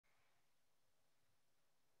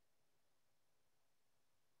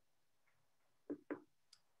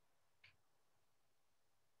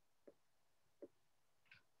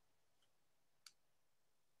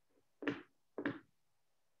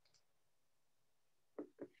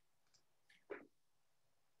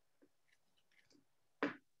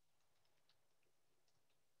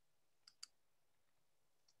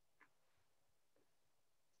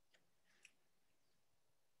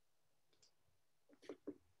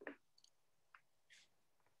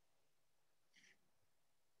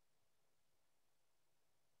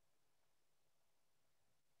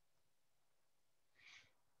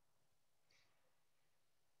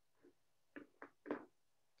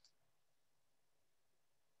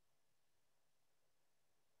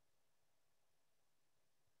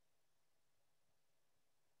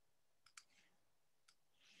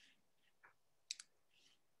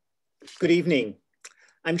Good evening.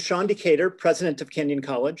 I'm Sean Decatur, president of Kenyon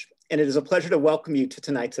College, and it is a pleasure to welcome you to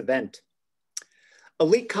tonight's event.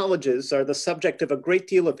 Elite colleges are the subject of a great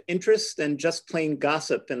deal of interest and just plain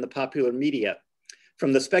gossip in the popular media,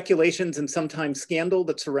 from the speculations and sometimes scandal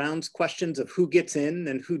that surrounds questions of who gets in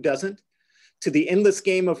and who doesn't, to the endless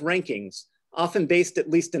game of rankings, often based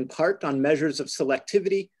at least in part on measures of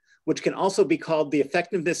selectivity, which can also be called the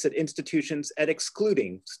effectiveness at institutions at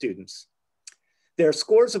excluding students. There are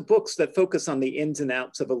scores of books that focus on the ins and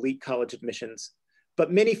outs of elite college admissions,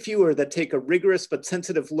 but many fewer that take a rigorous but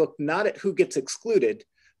sensitive look not at who gets excluded,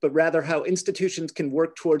 but rather how institutions can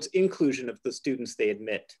work towards inclusion of the students they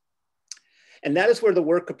admit. And that is where the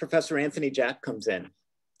work of Professor Anthony Jack comes in.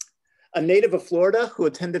 A native of Florida who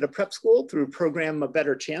attended a prep school through program A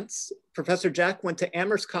Better Chance, Professor Jack went to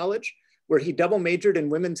Amherst College, where he double majored in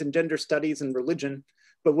women's and gender studies and religion,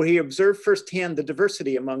 but where he observed firsthand the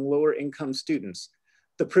diversity among lower income students,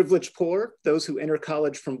 the privileged poor, those who enter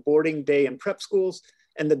college from boarding, day, and prep schools,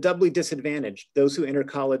 and the doubly disadvantaged, those who enter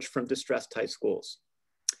college from distressed high schools.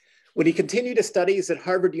 When he continued his studies at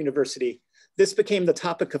Harvard University, this became the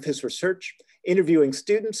topic of his research, interviewing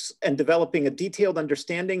students and developing a detailed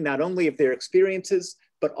understanding not only of their experiences,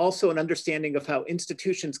 but also an understanding of how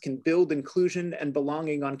institutions can build inclusion and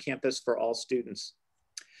belonging on campus for all students.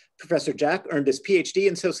 Professor Jack earned his PhD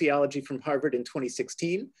in sociology from Harvard in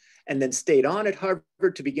 2016, and then stayed on at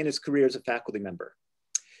Harvard to begin his career as a faculty member.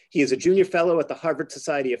 He is a junior fellow at the Harvard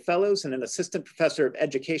Society of Fellows and an assistant professor of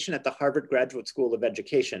education at the Harvard Graduate School of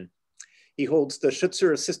Education. He holds the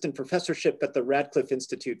Schutzer Assistant Professorship at the Radcliffe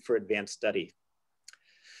Institute for Advanced Study.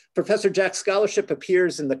 Professor Jack's scholarship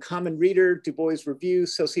appears in the Common Reader, Du Bois Review,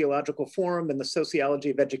 Sociological Forum, and the Sociology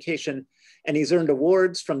of Education, and he's earned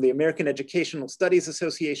awards from the American Educational Studies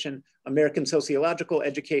Association, American Sociological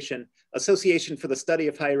Education, Association for the Study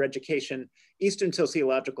of Higher Education, Eastern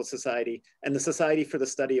Sociological Society, and the Society for the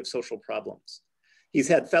Study of Social Problems. He's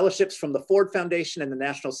had fellowships from the Ford Foundation and the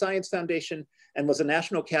National Science Foundation, and was a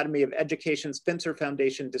National Academy of Education Spencer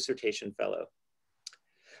Foundation Dissertation Fellow.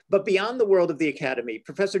 But beyond the world of the academy,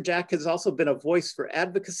 Professor Jack has also been a voice for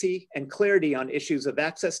advocacy and clarity on issues of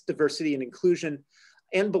access, diversity, and inclusion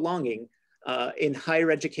and belonging in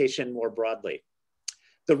higher education more broadly.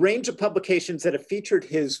 The range of publications that have featured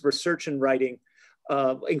his research and writing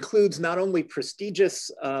includes not only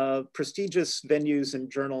prestigious venues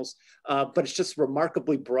and journals, but it's just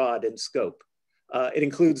remarkably broad in scope. It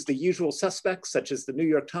includes the usual suspects, such as the New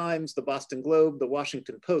York Times, the Boston Globe, the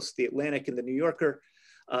Washington Post, the Atlantic, and the New Yorker,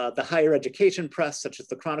 the higher education press, such as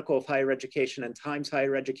the Chronicle of Higher Education and Times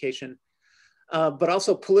Higher Education, but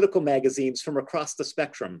also political magazines from across the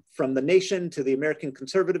spectrum, from The Nation to the American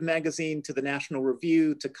Conservative Magazine to the National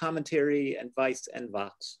Review to Commentary and Vice and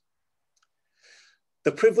Vox.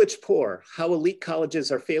 The Privileged Poor, How Elite Colleges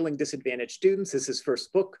Are Failing Disadvantaged Students is his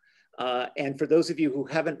first book. And for those of you who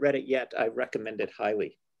haven't read it yet, I recommend it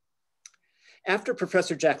highly. After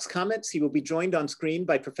Professor Jack's comments, he will be joined on screen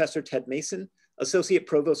by Professor Ted Mason, Associate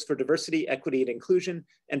Provost for Diversity, Equity, and Inclusion,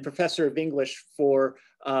 and Professor of English for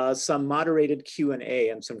some moderated Q&A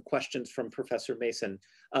and some questions from Professor Mason.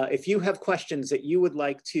 If you have questions that you would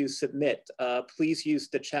like to submit, please use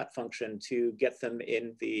the chat function to get them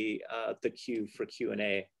in the queue for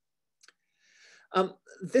Q&A.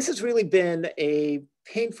 This has really been a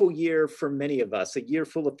painful year for many of us, a year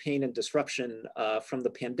full of pain and disruption from the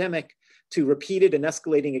pandemic to repeated and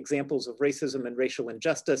escalating examples of racism and racial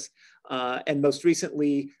injustice, and most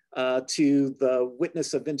recently to the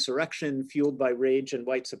witness of insurrection fueled by rage and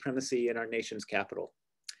white supremacy in our nation's capital.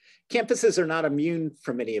 Campuses are not immune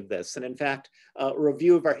from any of this. And in fact, a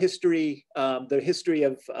review of our history, the history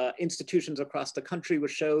of institutions across the country will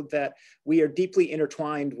show that we are deeply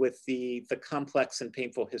intertwined with the complex and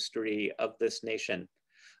painful history of this nation.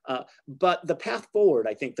 But the path forward,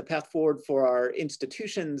 I think the path forward for our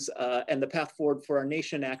institutions and the path forward for our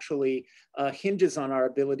nation actually hinges on our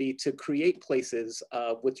ability to create places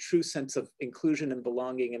with true sense of inclusion and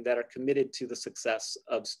belonging and that are committed to the success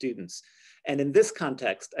of students. And in this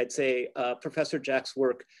context, I'd say Professor Jack's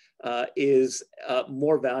work is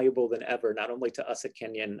more valuable than ever, not only to us at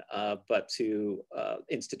Kenyon, but to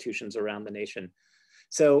institutions around the nation.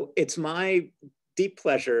 So it's my deep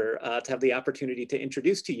pleasure to have the opportunity to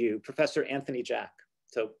introduce to you Professor Anthony Jack.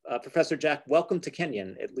 So Professor Jack, welcome to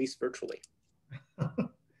Kenyon, at least virtually.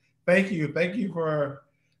 Thank you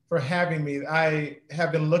for having me. I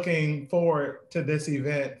have been looking forward to this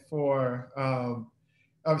event for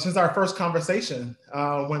since our first conversation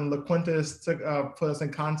when LaQuintus put us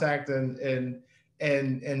in contact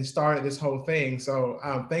and started this whole thing.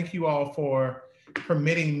 So thank you all for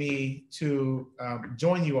permitting me to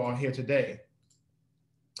join you all here today.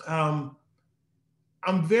 I'm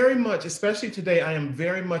very much, especially today, I am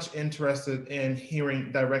very much interested in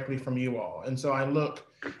hearing directly from you all. And so I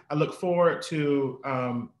look forward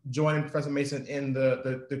to joining Professor Mason in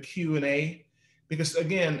the Q&A, because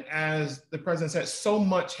again, as the president said, so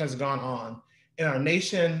much has gone on in our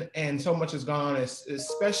nation and so much has gone on,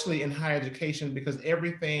 especially in higher education, because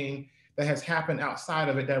everything that has happened outside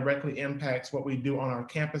of it directly impacts what we do on our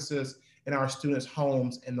campuses, in our students'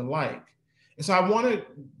 homes and the like. And so I want to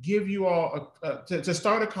give you all, to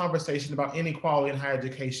start a conversation about inequality in higher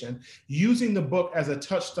education, using the book as a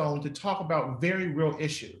touchstone to talk about very real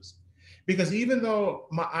issues. Because even though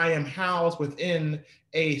I am housed within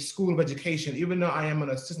a school of education, even though I am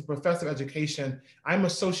an assistant professor of education, I'm a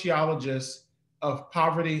sociologist of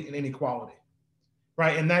poverty and inequality,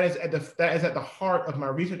 right? And that is at the heart of my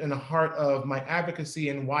research and the heart of my advocacy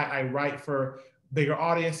and why I write for bigger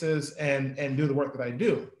audiences and do the work that I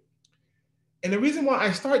do. And the reason why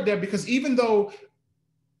I start there, because even though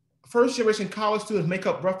first generation college students make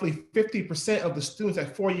up roughly 50% of the students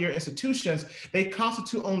at four-year institutions, they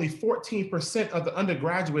constitute only 14% of the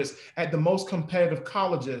undergraduates at the most competitive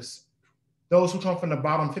colleges, those who come from the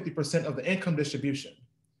bottom 50% of the income distribution.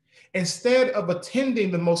 Instead of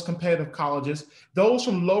attending the most competitive colleges, those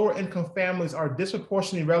from lower income families are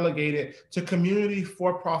disproportionately relegated to community,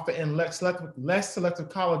 for-profit, and less selective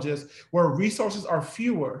colleges where resources are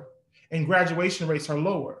fewer and graduation rates are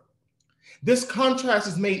lower. This contrast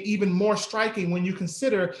is made even more striking when you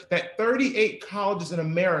consider that 38 colleges in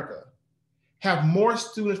America have more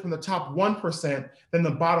students from the top 1% than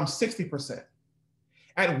the bottom 60%.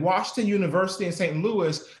 At Washington University in St.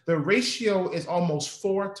 Louis, the ratio is almost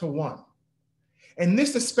 4-to-1. And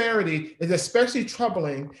this disparity is especially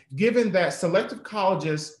troubling given that selective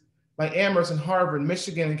colleges like Amherst and Harvard,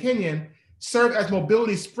 Michigan, and Kenyon serve as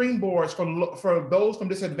mobility springboards for those from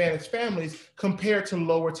disadvantaged families compared to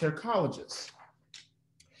lower tier colleges.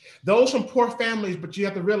 Those from poor families, but you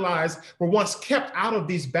have to realize, were once kept out of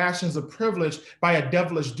these bastions of privilege by a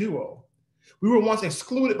devilish duo. We were once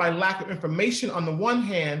excluded by lack of information on the one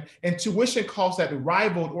hand and tuition costs that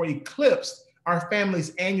rivaled or eclipsed our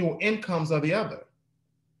families' annual incomes on the other.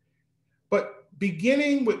 But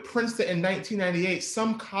beginning with Princeton in 1998,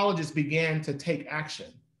 some colleges began to take action.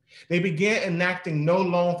 They began enacting no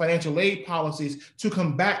loan financial aid policies to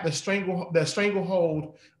combat the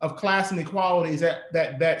stranglehold of class inequalities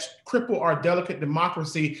that cripple our delicate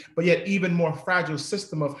democracy, but yet even more fragile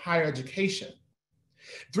system of higher education.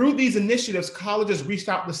 Through these initiatives, colleges reached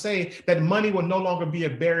out to say that money will no longer be a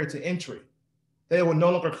barrier to entry, that it will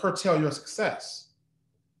no longer curtail your success.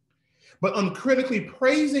 But uncritically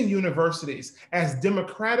praising universities as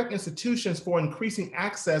democratic institutions for increasing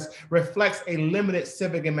access reflects a limited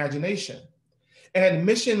civic imagination. An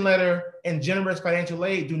admission letter and generous financial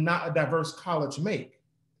aid do not a diverse college make.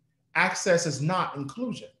 Access is not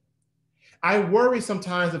inclusion. I worry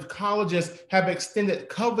sometimes if colleges have extended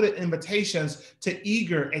coveted invitations to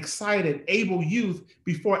eager, excited, able youth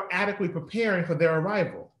before adequately preparing for their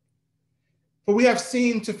arrival. For we have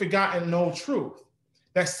seemed to forgotten an old truth,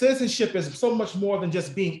 that citizenship is so much more than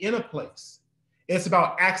just being in a place. It's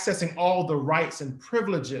about accessing all the rights and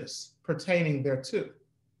privileges pertaining thereto.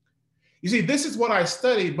 You see, this is what I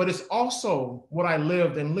studied, but it's also what I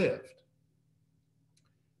lived and lived.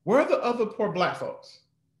 Where are the other poor Black folks?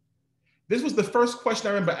 This was the first question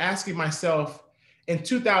I remember asking myself in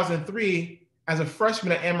 2003 as a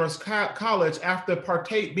freshman at Amherst College after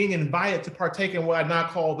being invited to partake in what I now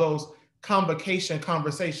call those convocation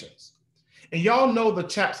conversations. And y'all know the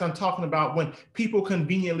chaps I'm talking about when people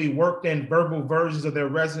conveniently worked in verbal versions of their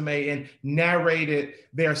resume and narrated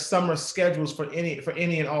their summer schedules for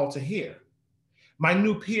any and all to hear. My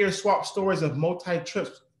new peers swapped stories of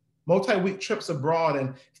multi-trips multi-week trips abroad,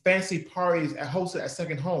 and fancy parties hosted at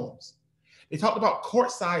second homes. They talked about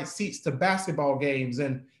courtside seats to basketball games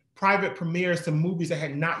and private premieres to movies that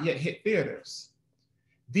had not yet hit theaters.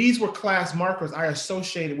 These were class markers I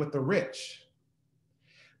associated with the rich.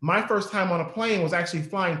 My first time on a plane was actually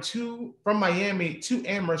flying from Miami to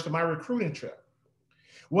Amherst for my recruiting trip.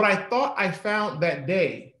 What I thought I found that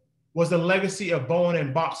day was the legacy of Bowen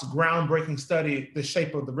and Bach's groundbreaking study, The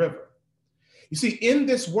Shape of the River. You see, in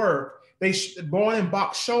this work, Bowen and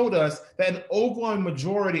Bach showed us that an overwhelming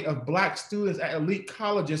majority of Black students at elite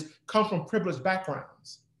colleges come from privileged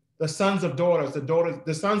backgrounds. The sons of daughters,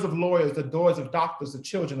 the sons of lawyers, the daughters of doctors, the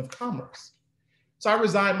children of commerce. So I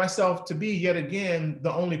resigned myself to be yet again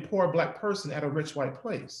the only poor Black person at a rich white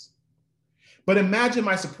place. But imagine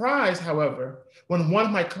my surprise, however, when one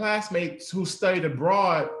of my classmates who studied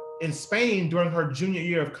abroad in Spain during her junior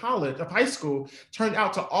year of high school, turned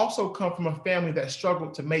out to also come from a family that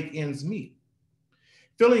struggled to make ends meet.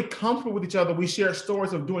 Feeling comfortable with each other, we shared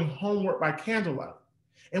stories of doing homework by candlelight.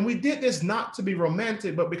 And we did this not to be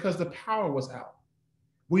romantic, but because the power was out.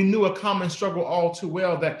 We knew a common struggle all too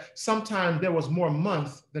well, that sometimes there was more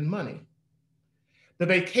month than money. The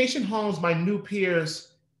vacation homes my new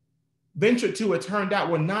peers ventured to, it turned out,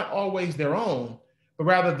 were not always their own, but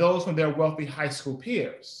rather those from their wealthy high school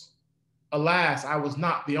peers. Alas, I was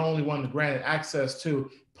not the only one granted access to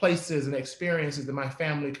places and experiences that my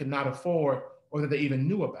family could not afford or that they even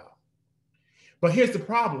knew about. But here's the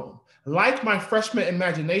problem. Like my freshman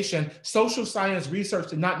imagination, social science research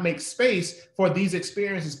did not make space for these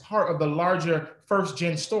experiences part of the larger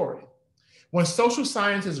first-gen story. When social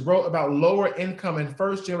scientists wrote about lower income and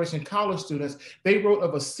first-generation college students, they wrote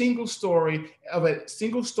of a single story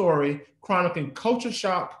chronicling culture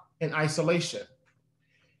shock and isolation.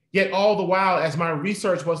 Yet all the while, as my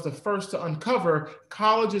research was the first to uncover,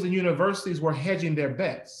 colleges and universities were hedging their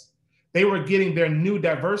bets. They were getting their new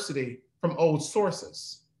diversity from old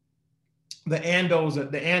sources. The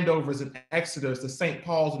Andovers and Exeters, the St.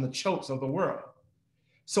 Pauls and the Chokes of the world.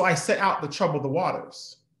 So I set out to trouble the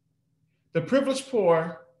waters. The Privileged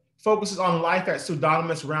Poor focuses on life at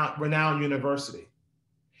pseudonymous renowned university.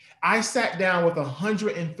 I sat down with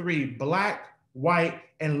 103 Black, white,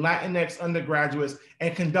 and Latinx undergraduates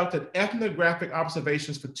and conducted ethnographic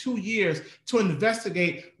observations for 2 years to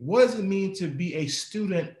investigate what does it mean to be a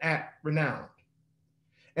student at Renown.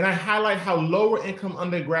 And I highlight how lower income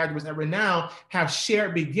undergraduates at Renown have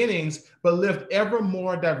shared beginnings, but lived ever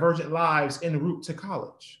more divergent lives en route to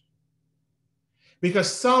college.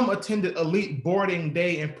 Because some attended elite boarding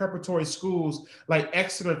day and preparatory schools like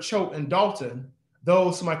Exeter, Choate, and Dalton,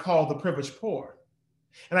 those whom I call the privileged poor.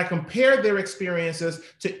 And I compared their experiences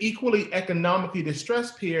to equally economically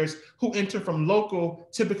distressed peers who enter from local,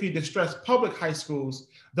 typically distressed public high schools,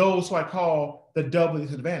 those who I call the doubly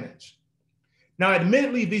disadvantaged. Now,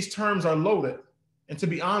 admittedly, these terms are loaded. And to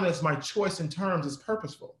be honest, my choice in terms is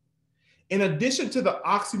purposeful. In addition to the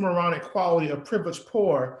oxymoronic quality of privileged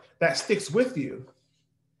poor that sticks with you,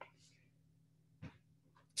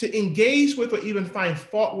 to engage with or even find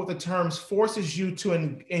fault with the terms forces you to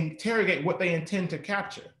interrogate what they intend to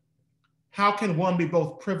capture. How can one be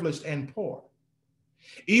both privileged and poor?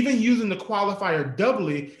 Even using the qualifier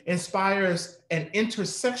doubly inspires an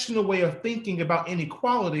intersectional way of thinking about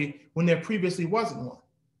inequality when there previously wasn't one.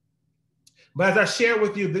 But as I share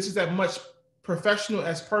with you, this is as much professional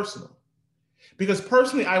as personal. Because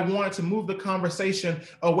personally, I wanted to move the conversation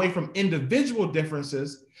away from individual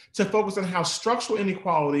differences to focus on how structural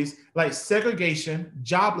inequalities like segregation,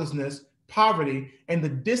 joblessness, poverty, and the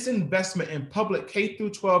disinvestment in public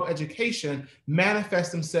K-12 education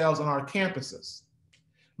manifest themselves on our campuses.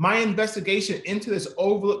 My investigation into this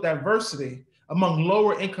overlooked diversity among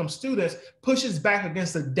lower income students pushes back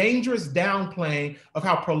against the dangerous downplaying of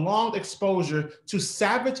how prolonged exposure to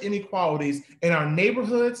savage inequalities in our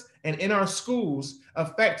neighborhoods and in our schools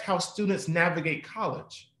affect how students navigate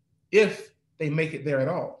college, if they make it there at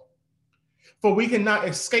all. For we cannot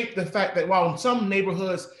escape the fact that while some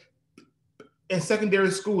neighborhoods and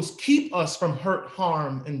secondary schools keep us from hurt,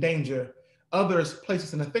 harm, and danger, others place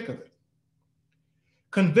us in the thick of it.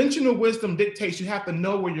 Conventional wisdom dictates you have to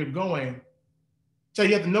know where you're going. So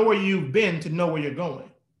you have to know where you've been to know where you're going.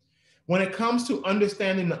 When it comes to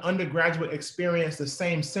understanding the undergraduate experience, the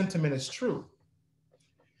same sentiment is true.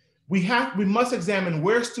 We must examine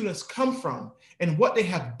where students come from and what they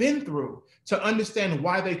have been through to understand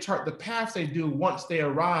why they chart the paths they do once they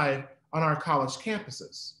arrive on our college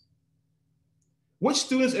campuses. Which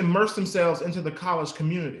students immerse themselves into the college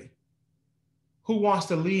community? Who wants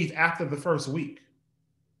to leave after the first week?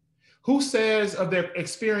 Who says of their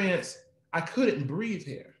experience, I couldn't breathe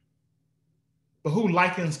here? but who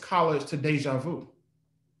likens college to deja vu.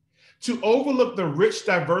 To overlook the rich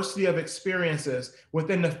diversity of experiences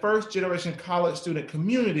within the first generation college student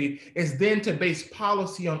community is then to base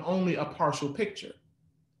policy on only a partial picture.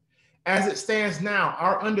 As it stands now,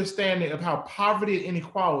 our understanding of how poverty and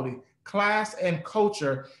inequality, class and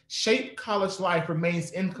culture shape college life remains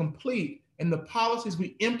incomplete, and the policies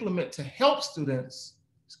we implement to help students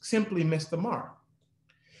simply miss the mark.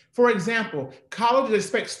 For example, colleges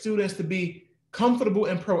expect students to be comfortable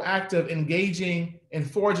and proactive, engaging and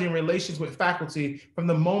forging relations with faculty from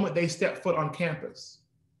the moment they step foot on campus.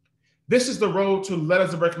 This is the road to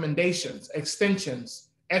letters of recommendations, extensions,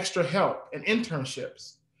 extra help, and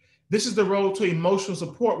internships. This is the road to emotional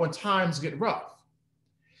support when times get rough.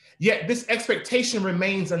 Yet this expectation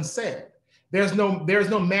remains unsaid. There's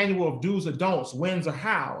no manual of do's or don'ts, whens or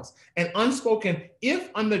hows, and unspoken, if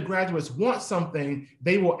undergraduates want something,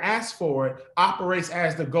 they will ask for it, operates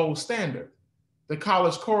as the gold standard, the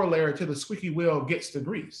college corollary to the squeaky wheel gets the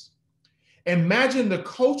grease. Imagine the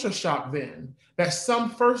culture shock then that some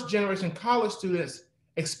first generation college students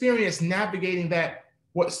experience navigating that,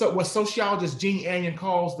 what sociologist Jean Anion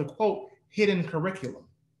calls the quote, hidden curriculum.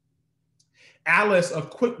 Alice, a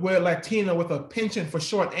quick-witted Latina with a penchant for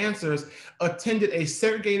short answers, attended a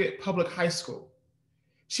segregated public high school.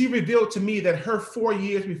 She revealed to me that her 4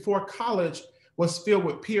 years before college was filled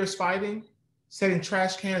with peers fighting, setting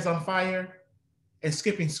trash cans on fire, and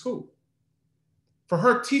skipping school. For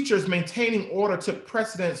her teachers, maintaining order took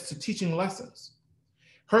precedence to teaching lessons.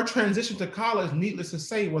 Her transition to college, needless to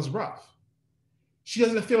say, was rough. She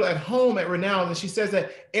doesn't feel at home at Renown, and she says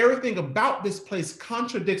that everything about this place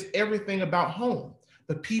contradicts everything about home.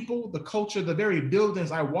 The people, the culture, the very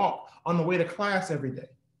buildings I walk on the way to class every day.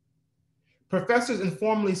 Professors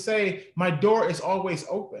informally say, my door is always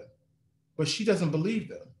open, but she doesn't believe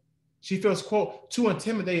them. She feels, quote, too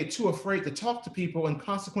intimidated, too afraid to talk to people, and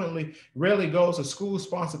consequently rarely goes to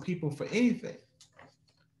school-sponsored people for anything.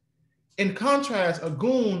 In contrast,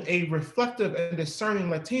 Agun, a reflective and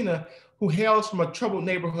discerning Latina who hails from a troubled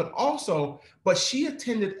neighborhood also, but she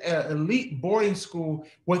attended an elite boarding school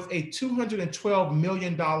with a $212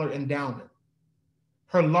 million endowment.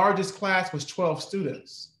 Her largest class was 12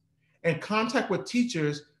 students, and contact with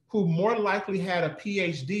teachers who more likely had a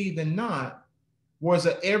PhD than not was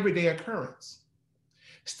an everyday occurrence.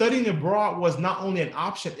 Studying abroad was not only an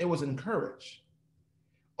option, it was encouraged.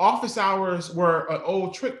 Office hours were an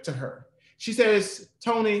old trick to her. She says,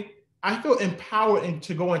 Tony, I feel empowered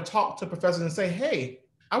to go and talk to professors and say, hey,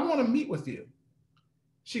 I want to meet with you.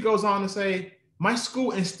 She goes on to say, my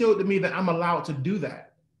school instilled in me that I'm allowed to do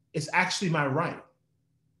that. It's actually my right.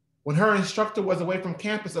 When her instructor was away from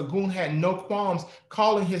campus, Agun had no qualms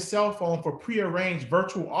calling his cell phone for prearranged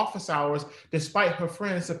virtual office hours despite her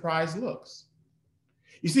friend's surprised looks.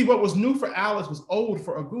 You see, what was new for Alice was old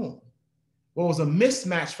for Agun. What was a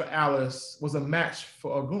mismatch for Alice was a match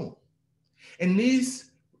for Agun. And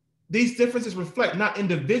these differences reflect not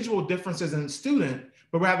individual differences in the student,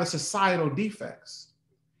 but rather societal defects.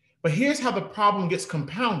 But here's how the problem gets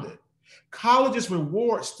compounded. Colleges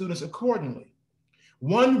reward students accordingly.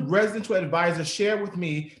 One residential advisor shared with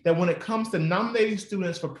me that when it comes to nominating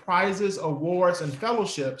students for prizes, awards, and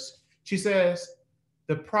fellowships, she says,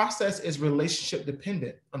 the process is relationship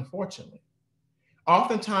dependent, unfortunately.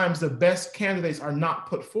 Oftentimes, the best candidates are not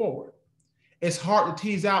put forward. It's hard to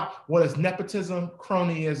tease out what is nepotism,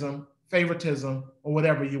 cronyism, favoritism, or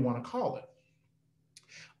whatever you want to call it.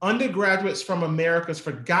 Undergraduates from America's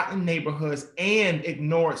forgotten neighborhoods and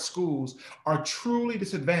ignored schools are truly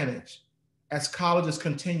disadvantaged as colleges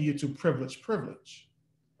continue to privilege.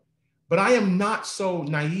 But I am not so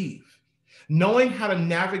naive. Knowing how to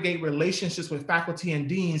navigate relationships with faculty and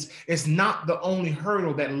deans is not the only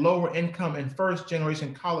hurdle that lower income and first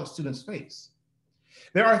generation college students face.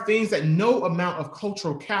 There are things that no amount of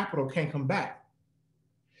cultural capital can combat.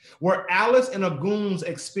 Where Alice and Agun's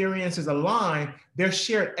experiences align, their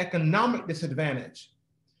shared economic disadvantage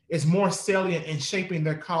is more salient in shaping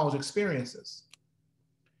their college experiences.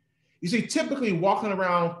 You see, typically walking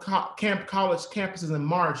around college campuses in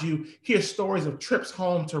March, you hear stories of trips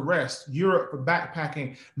home to rest, Europe for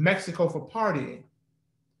backpacking, Mexico for partying.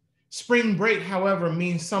 Spring break, however,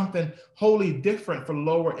 means something wholly different for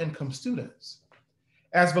lower income students.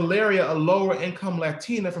 As Valeria, a lower income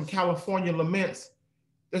Latina from California, laments,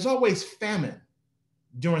 there's always famine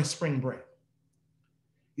during spring break.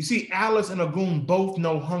 You see, Alice and Agun both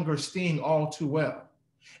know hunger's sting all too well.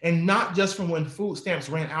 And not just from when food stamps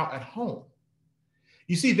ran out at home.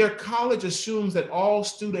 You see, their college assumes that all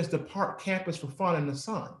students depart campus for fun in the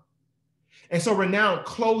sun. And so Renown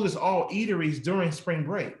closes all eateries during spring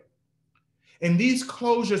break. And these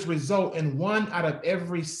closures result in 1 out of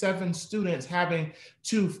every 7 students having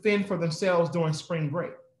to fend for themselves during spring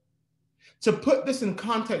break. To put this in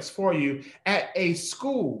context for you, at a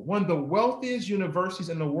school, one of the wealthiest universities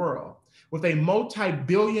in the world, with a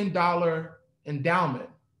multi-billion-dollar endowment,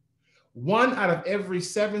 1 out of every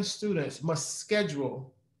 7 students must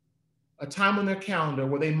schedule a time on their calendar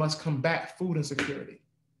where they must combat food insecurity.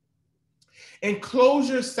 And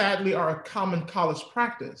closures, sadly, are a common college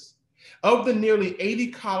practice. Of the nearly 80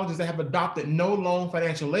 colleges that have adopted no loan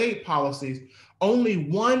financial aid policies, only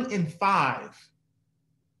 1 in 5,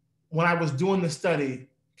 when I was doing the study,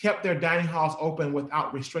 kept their dining halls open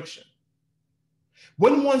without restriction.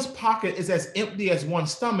 When one's pocket is as empty as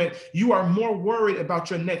one's stomach, you are more worried about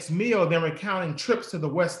your next meal than recounting trips to the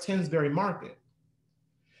West Thamesbury Market.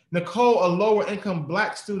 Nicole, a lower income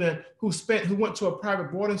Black student who went to a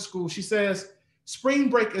private boarding school, she says, spring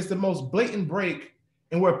break is the most blatant break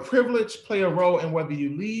and where privilege play a role in whether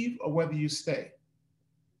you leave or whether you stay.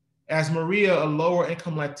 As Maria, a lower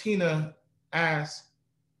income Latina, asks,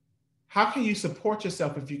 how can you support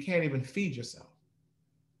yourself if you can't even feed yourself?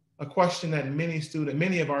 A question that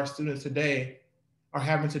many of our students today are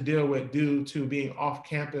having to deal with due to being off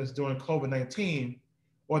campus during COVID-19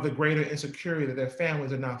 or the greater insecurity that their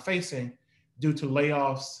families are now facing due to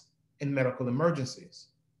layoffs and medical emergencies.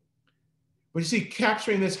 But you see,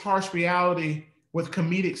 capturing this harsh reality with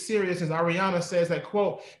comedic seriousness, Ariana says that,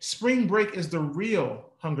 quote, spring break is the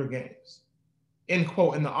real Hunger Games, end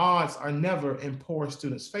quote, and the odds are never in poor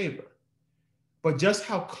students' favor. But just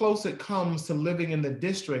how close it comes to living in the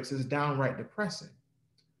districts is downright depressing.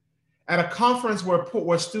 At a conference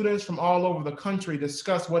where students from all over the country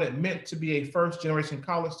discussed what it meant to be a first-generation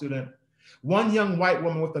college student, one young white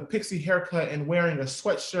woman with a pixie haircut and wearing a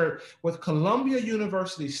sweatshirt with Columbia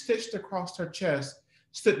University stitched across her chest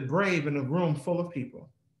stood brave in a room full of people.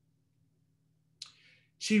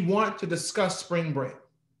 She wanted to discuss spring break.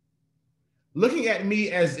 Looking at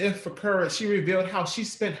me as if for courage, she revealed how she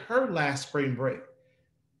spent her last spring break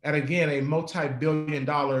at, again, a multi-billion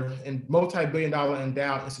dollar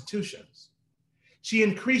endowed institutions. She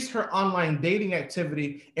increased her online dating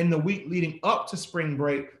activity in the week leading up to spring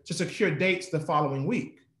break to secure dates the following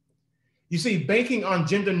week. You see, banking on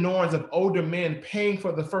gender norms of older men paying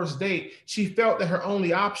for the first date, she felt that her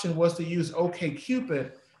only option was to use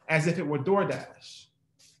OkCupid as if it were DoorDash,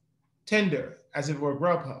 Tinder as if it were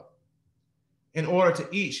Grubhub. In order to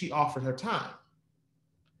eat, she offered her time.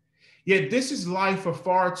 Yet this is life for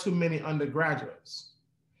far too many undergraduates.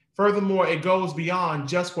 Furthermore, it goes beyond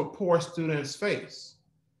just what poor students face.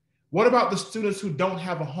 What about the students who don't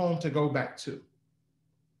have a home to go back to?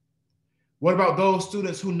 What about those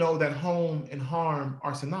students who know that home and harm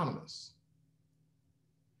are synonymous?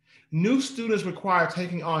 New students require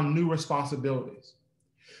taking on new responsibilities.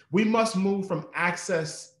 We must move from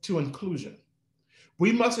access to inclusion.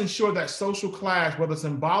 We must ensure that social class, whether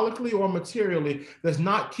symbolically or materially, does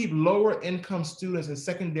not keep lower income students in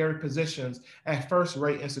secondary positions at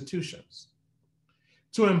first-rate institutions.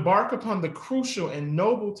 To embark upon the crucial and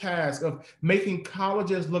noble task of making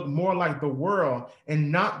colleges look more like the world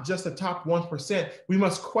and not just the top 1%, we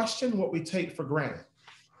must question what we take for granted.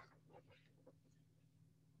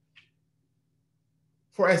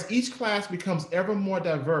 For as each class becomes ever more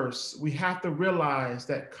diverse, we have to realize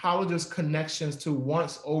that colleges' connections to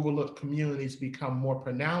once overlooked communities become more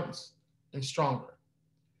pronounced and stronger.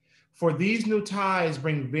 For these new ties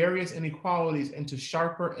bring various inequalities into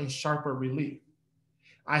sharper and sharper relief.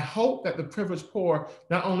 I hope that the privileged poor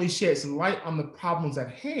not only sheds light on the problems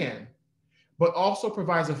at hand, but also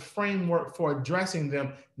provides a framework for addressing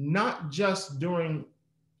them, not just during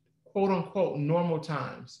quote unquote normal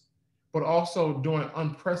times, but also during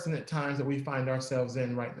unprecedented times that we find ourselves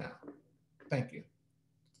in right now. Thank you.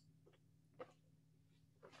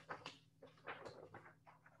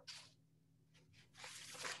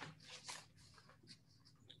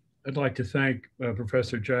 I'd like to thank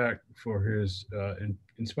Professor Jack for his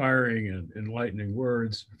inspiring and enlightening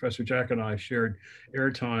words. Professor Jack and I shared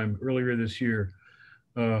airtime earlier this year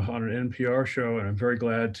on an NPR show, and I'm very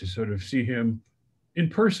glad to sort of see him in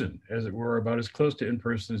person, as it were, about as close to in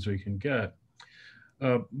person as we can get.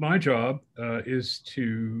 My job is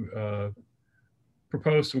to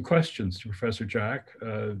propose some questions to Professor Jack,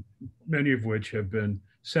 many of which have been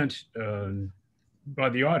sent by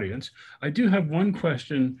the audience. I do have one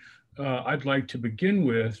question I'd like to begin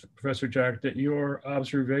with, Professor Jack, that your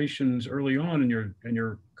observations early on in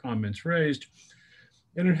your comments raised,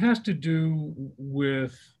 and it has to do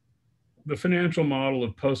with the financial model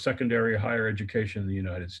of post-secondary higher education in the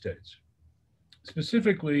United States.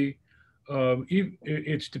 Specifically,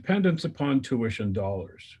 its dependence upon tuition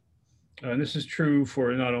dollars. And this is true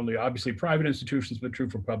for not only obviously private institutions, but true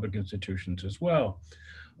for public institutions as well.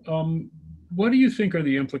 Um, what do you think are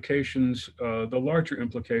the implications, the larger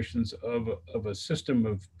implications of a system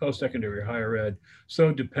of post-secondary higher ed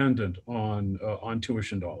so dependent on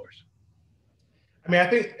tuition dollars? I mean, I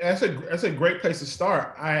think that's a great place to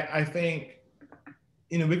start. I think,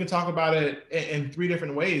 we can talk about it in three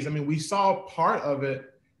different ways. I mean, we saw part of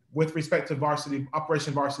it with respect to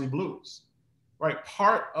Operation Varsity Blues, right?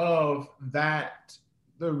 Part of that,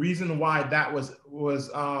 the reason why that was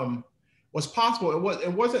possible.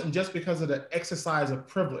 It wasn't just because of the exercise of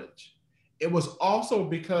privilege. It was also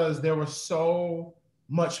because there was so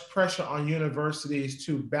much pressure on universities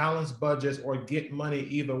to balance budgets or get money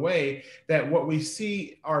either way, that what we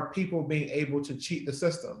see are people being able to cheat the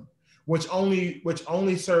system, which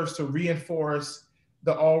only serves to reinforce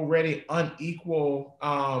the already unequal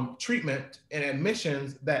treatment and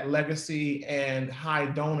admissions that legacy and high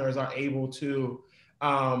donors are able to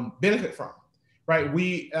benefit from. Right?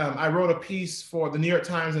 I wrote a piece for the New York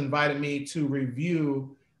Times, invited me to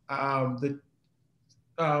review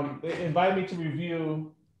invited me to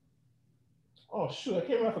review. Oh shoot, I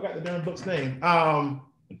can't remember. I forgot the damn book's name.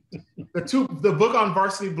 The book on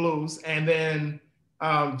Varsity Blues, and then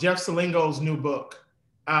Jeff Salingo's new book.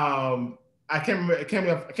 I can't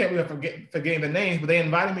remember forgetting the names, but they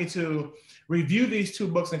invited me to review these two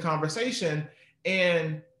books in conversation.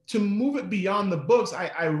 And to move it beyond the books,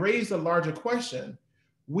 I raised a larger question.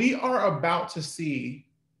 We are about to see,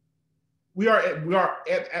 we are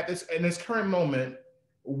at this, in this current moment,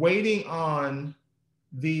 waiting on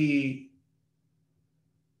the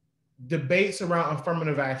debates around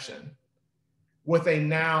affirmative action with a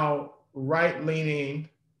now right-leaning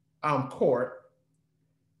court.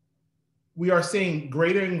 We are seeing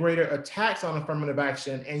greater and greater attacks on affirmative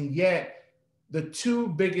action, and yet the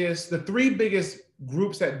three biggest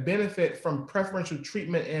groups that benefit from preferential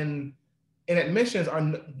treatment in admissions are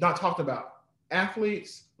not talked about: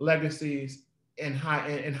 athletes, legacies, and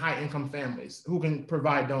high income families who can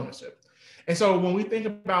provide donorship. And so when we think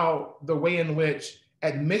about the way in which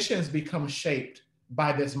admissions become shaped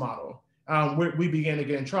by this model, we begin to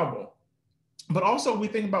get in trouble. But also we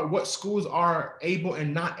think about what schools are able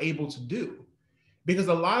and not able to do. Because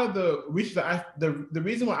a lot of the research that the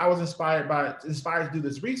reason why I was inspired to do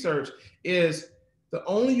this research is the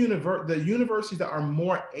only universities that are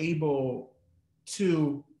more able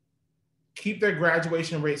to keep their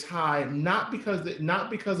graduation rates high, not because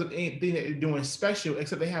of anything that they're doing special,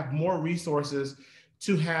 except they have more resources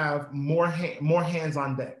to have more hands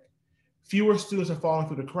on deck. Fewer students are falling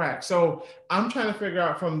through the cracks. So I'm trying to figure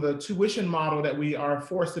out, from the tuition model that we are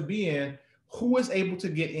forced to be in, who is able to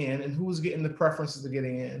get in and who's getting the preferences to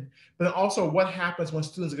getting in. But also, what happens when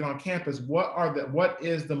students get on campus? What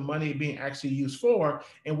is the money being actually used for?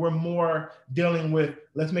 And we're more dealing with,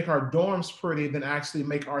 let's make our dorms pretty than actually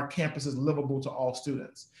make our campuses livable to all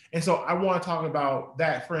students. And so I want to talk about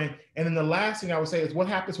that, friend. And then the last thing I would say is, what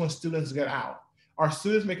happens when students get out? Are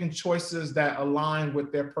students making choices that align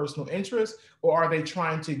with their personal interests, or are they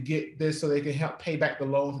trying to get this so they can help pay back the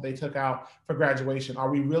loans that they took out for graduation?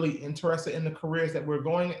 Are we really interested in the careers that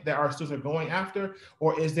our students are going after,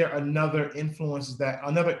 or is there another influence that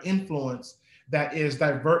is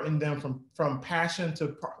diverting them from passion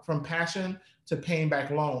to paying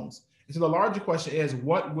back loans? And so the larger question is,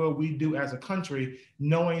 what will we do as a country,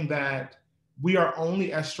 knowing that we are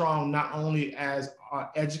only as strong, not only as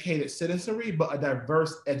educated citizenry, but a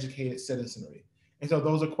diverse educated citizenry? And so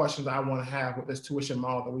those are questions I want to have with this tuition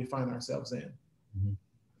model that we find ourselves in. Mm-hmm.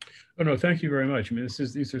 Oh, no, thank you very much. I mean,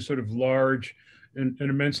 these are sort of large and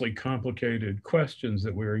immensely complicated questions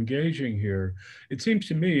that we're engaging here. It seems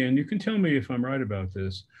to me, and you can tell me if I'm right about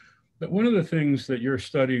this, that one of the things that your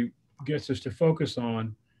study gets us to focus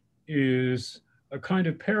on is a kind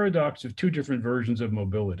of paradox of two different versions of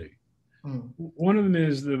mobility. One of them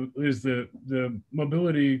is the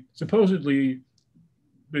mobility supposedly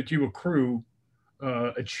that you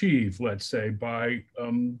achieve, let's say, by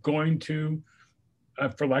going to,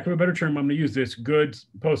 for lack of a better term, I'm going to use this, good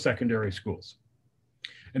post-secondary schools.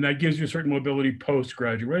 And that gives you a certain mobility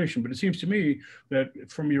post-graduation. But it seems to me that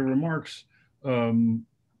from your remarks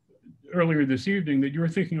earlier this evening, that you were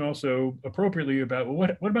thinking also appropriately about,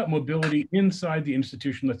 well, what about mobility inside the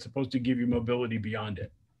institution that's supposed to give you mobility beyond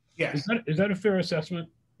it? Yes. Is that a fair assessment?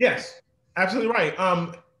 Yes, absolutely right.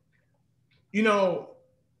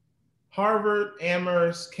 Harvard,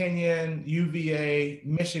 Amherst, Kenyon, UVA,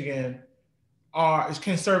 Michigan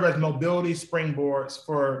can serve as mobility springboards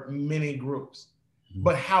for many groups. Mm-hmm.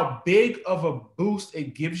 But how big of a boost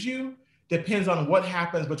it gives you depends on what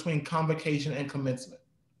happens between convocation and commencement.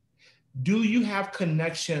 Do you have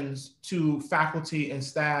connections to faculty and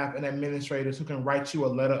staff and administrators who can write you a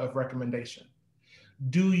letter of recommendation?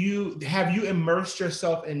 Have you immersed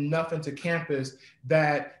yourself enough into campus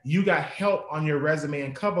that you got help on your resume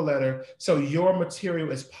and cover letter so your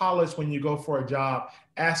material is polished when you go for a job,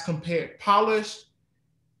 as compared polished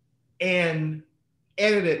and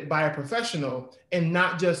edited by a professional, and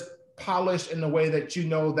not just polished in the way that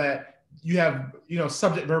that you have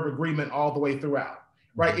subject verb agreement all the way throughout,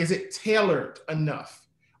 right? Is it tailored enough?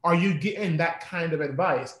 Are you getting that kind of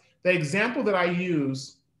advice? The example that I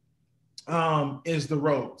use is the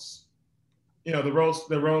Rhodes. The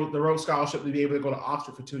Rhodes Scholarship to be able to go to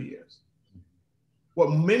Oxford for 2 years.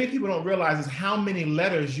 What many people don't realize is how many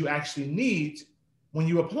letters you actually need when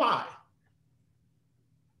you apply.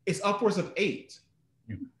 It's upwards of 8.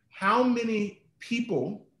 How many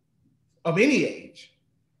people of any age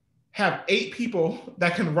have 8 people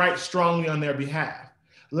that can write strongly on their behalf,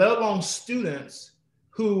 let alone students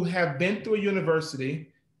who have been through a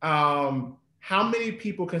university? How many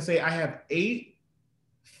people can say, I have 8,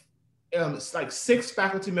 it's like 6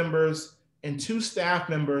 faculty members and 2 staff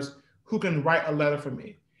members who can write a letter for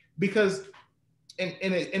me? Because, and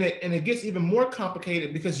it gets even more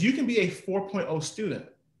complicated, because you can be a 4.0 student.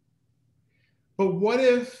 But what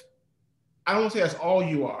if, I don't want to say that's all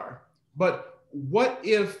you are, but what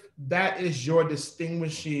if that is your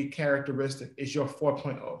distinguishing characteristic, is your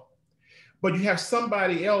 4.0? But you have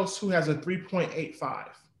somebody else who has a 3.85.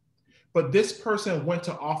 But this person went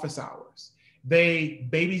to office hours. They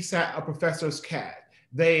babysat a professor's cat.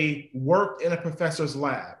 They worked in a professor's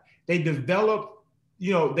lab. They developed,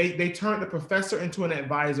 they turned the professor into an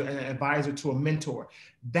advisor and an advisor to a mentor.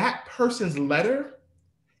 That person's letter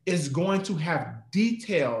is going to have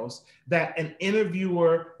details that an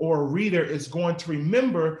interviewer or a reader is going to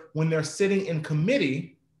remember when they're sitting in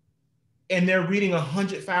committee and they're reading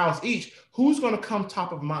 100 files each. Who's going to come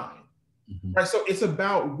top of mind? Right. So it's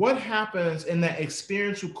about what happens in that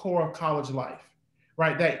experiential core of college life,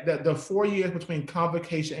 right? That the 4 years between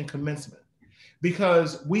convocation and commencement,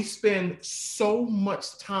 because we spend so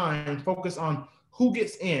much time focused on who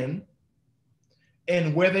gets in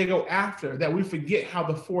and where they go after, that we forget how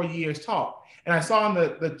the 4 years taught. And I saw in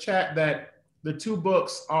the chat that the 2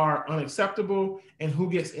 books are Unacceptable and Who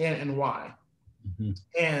Gets In and Why.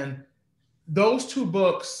 And those 2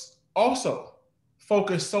 books also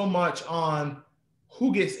focus so much on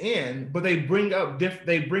who gets in, but they bring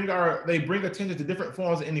attention to different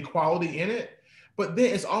forms of inequality in it. But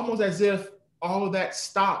then it's almost as if all of that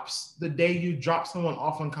stops the day you drop someone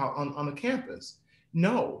off on the campus.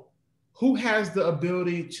 No. Who has the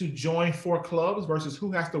ability to join 4 clubs versus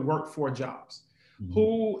who has to work 4 jobs?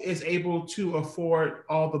 Who is able to afford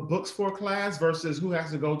all the books for a class versus who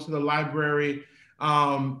has to go to the library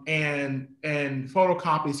and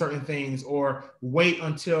photocopy certain things, or wait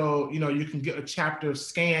until you can get a chapter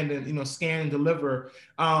scanned and scan and deliver.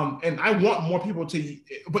 And I want more people to,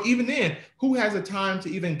 but even then, who has the time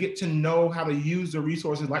to even get to know how to use the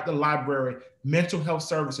resources like the library, mental health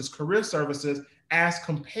services, career services, as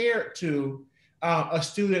compared to a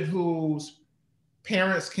student whose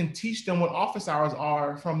parents can teach them what office hours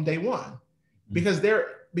are from day one? Because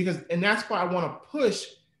that's why I want to push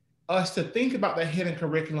us to think about that hidden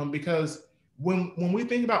curriculum, because when we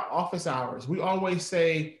think about office hours, we always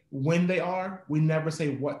say when they are, we never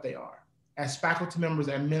say what they are. As faculty members,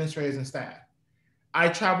 administrators, and staff, I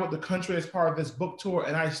traveled the country as part of this book tour,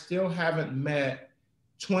 and I still haven't met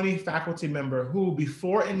 20 faculty members who,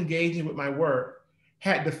 before engaging with my work,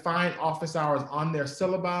 had defined office hours on their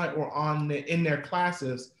syllabi or in their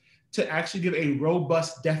classes to actually give a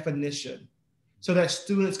robust definition so that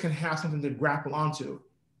students can have something to grapple onto.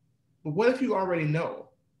 But what if you already know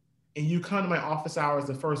and you come to my office hours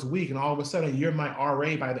the first week and all of a sudden you're my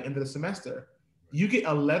RA by the end of the semester? You get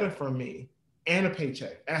a letter from me and a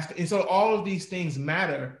paycheck. And so all of these things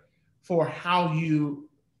matter for how you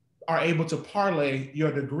are able to parlay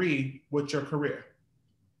your degree with your career.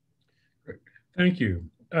 Great. Thank you.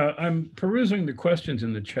 I'm perusing the questions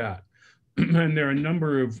in the chat, and there are a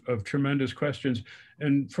number of tremendous questions.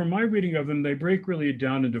 And from my reading of them, they break really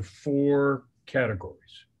down into 4 categories.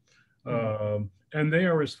 And they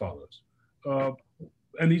are as follows.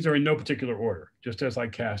 And these are in no particular order, just as I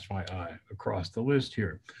cast my eye across the list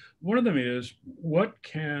here. One of them is, what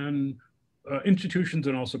can institutions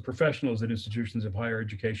and also professionals at institutions of higher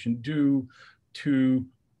education do to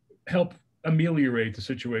help ameliorate the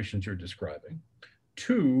situations you're describing?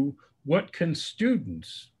 2, what can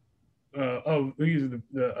students of either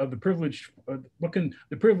the privileged, what can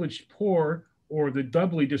the privileged poor or the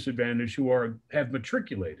doubly disadvantaged who have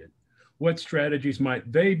matriculated, what strategies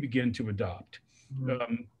might they begin to adopt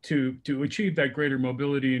to achieve that greater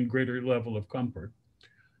mobility and greater level of comfort.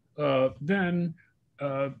 Then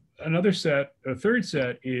a third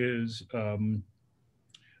set is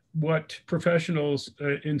what professionals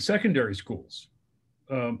in secondary schools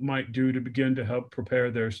might do to begin to help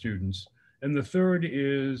prepare their students. And the fourth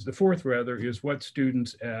is what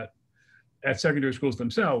students at secondary schools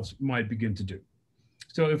themselves might begin to do.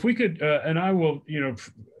 So if we could, and I will,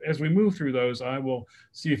 as we move through those, I will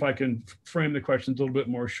see if I can frame the questions a little bit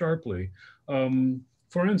more sharply.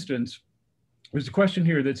 For instance, there's a question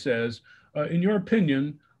here that says, in your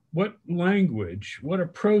opinion, what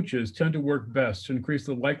approaches tend to work best to increase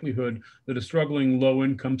the likelihood that a struggling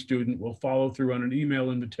low-income student will follow through on an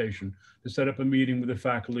email invitation to set up a meeting with a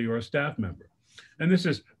faculty or a staff member? And this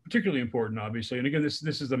is particularly important, obviously. And again, this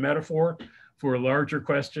is a metaphor for a larger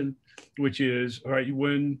question, which is, all right,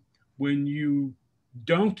 when you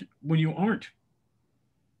aren't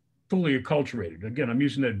fully acculturated, again, I'm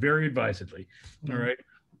using that very advisedly, all right,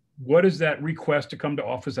 what does that request to come to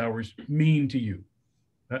office hours mean to you?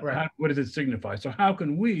 Right. What does it signify? So how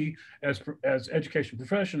can we, as education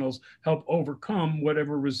professionals, help overcome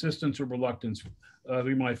whatever resistance or reluctance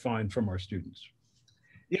we might find from our students?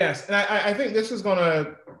 Yes, and I think this is going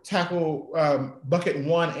to tackle bucket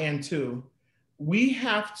 1 and 2. We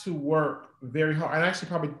have to work very hard, and actually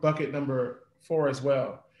probably bucket number 4 as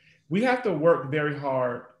well. We have to work very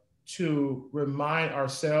hard to remind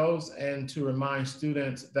ourselves and to remind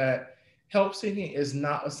students that help seeking is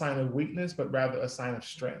not a sign of weakness, but rather a sign of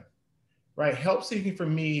strength, right? Help seeking for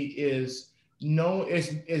me is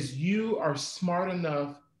you are smart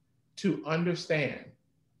enough to understand,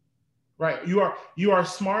 right? You are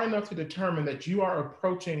smart enough to determine that you are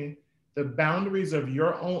approaching the boundaries of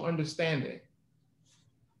your own understanding.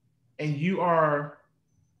 And you are,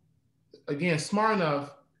 again, smart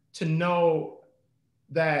enough to know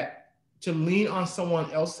that to lean on someone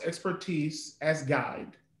else's expertise as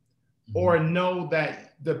guide, or know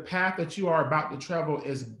that the path that you are about to travel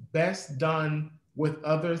is best done with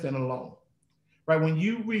others than alone, right? When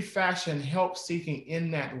you refashion help seeking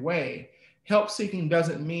in that way, help seeking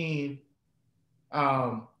doesn't mean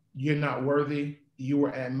you're not worthy, you were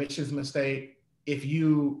an admissions mistake. If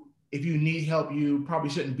you need help, you probably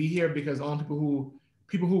shouldn't be here because only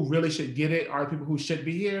people who really should get it are people who should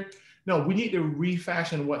be here. No, we need to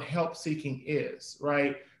refashion what help seeking is,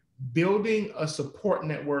 right? Building a support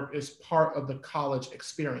network is part of the college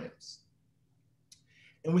experience.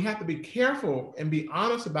 And we have to be careful and be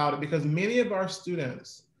honest about it because many of our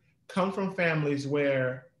students come from families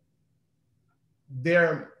where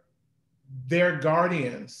their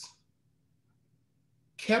guardians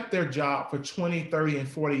kept their job for 20, 30, and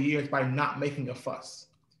 40 years by not making a fuss,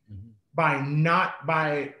 by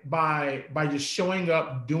just showing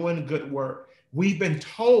up, doing good work. We've been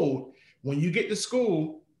told when you get to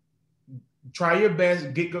school, try your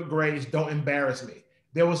best, get good grades, don't embarrass me.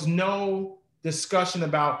 There was no discussion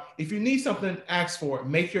about if you need something, ask for it,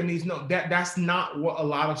 make your needs known. That's not what a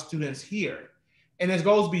lot of students hear. And it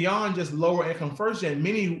goes beyond just lower income first gen.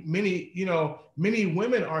 Many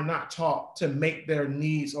women are not taught to make their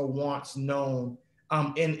needs or wants known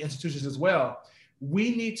in institutions as well.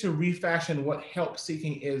 We need to refashion what help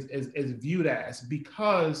seeking is viewed as,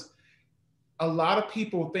 because a lot of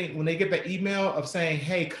people think when they get the email of saying,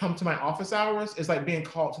 hey, come to my office hours, it's like being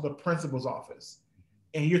called to the principal's office.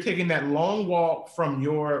 And you're taking that long walk from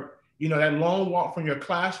your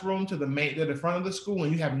classroom to the front of the school,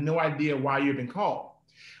 and you have no idea why you've been called.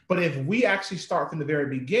 But if we actually start from the very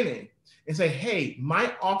beginning and say, hey,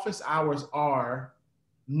 my office hours are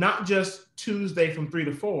not just Tuesday from 3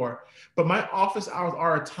 to 4, but my office hours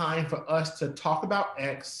are a time for us to talk about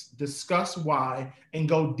X, discuss Y, and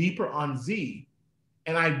go deeper on Z.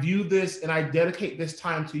 And I view this and I dedicate this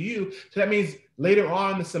time to you. So that means later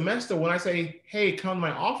on in the semester, when I say, hey, come to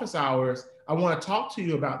my office hours, I want to talk to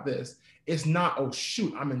you about this. It's not, oh,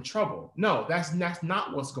 shoot, I'm in trouble. No, that's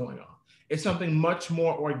not what's going on. It's something much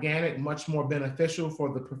more organic, much more beneficial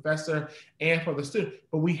for the professor and for the student.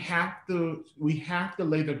 But we have to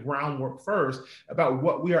lay the groundwork first about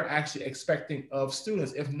what we are actually expecting of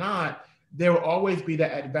students. If not, there will always be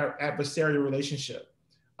that adversarial relationship.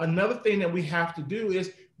 Another thing that we have to do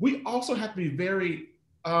is we also have to be very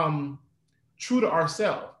true to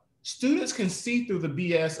ourselves. Students can see through the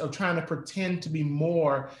BS of trying to pretend to be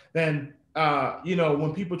more than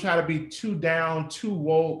when people try to be too down, too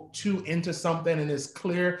woke, too into something, and it's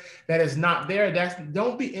clear that it's not there.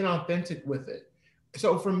 Don't be inauthentic with it.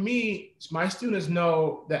 So for me, my students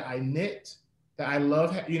know that I knit, that I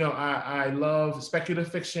love, I love speculative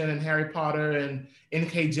fiction and Harry Potter and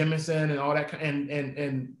N.K. Jemisin and all that,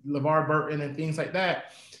 and LeVar Burton and things like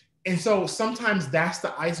that. And so sometimes that's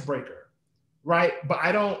the icebreaker, right? But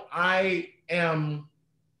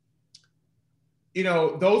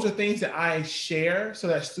those are things that I share so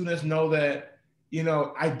that students know that,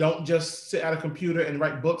 I don't just sit at a computer and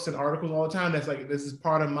write books and articles all the time. That's like, this is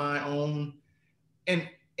part of my own.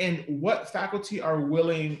 And what faculty are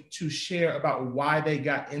willing to share about why they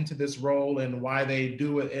got into this role and why they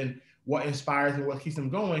do it and what inspires and what keeps them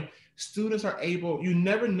going. Students are able, you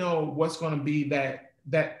never know what's going to be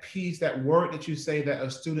that piece, that word that you say that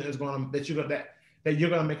a student is going to, that you're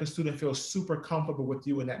going to make a student feel super comfortable with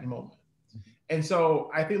you in that moment. And so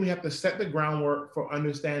I think we have to set the groundwork for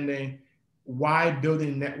understanding why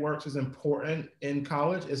building networks is important in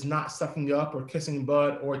college. It's not sucking up or kissing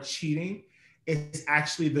butt or cheating. It's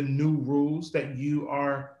actually the new rules that you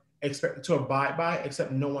are expected to abide by,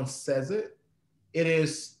 except no one says it. It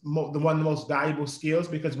is one of the most valuable skills,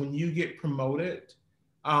 because when you get promoted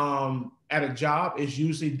at a job, it's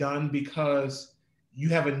usually done because you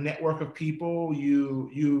have a network of people,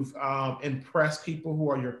 you've impressed people who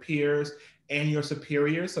are your peers and your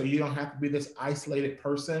superiors, so you don't have to be this isolated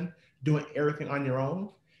person doing everything on your own.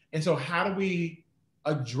 And so how do we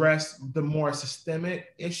address the more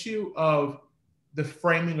systemic issue of the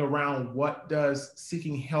framing around what does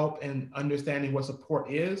seeking help and understanding what support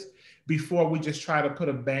is before we just try to put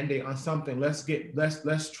a Band-Aid on something? Let's treat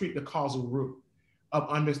the causal root of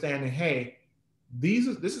understanding, hey, this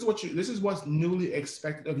is what's newly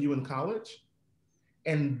expected of you in college.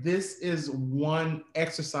 And this is one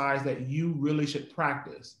exercise that you really should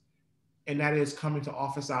practice. And that is coming to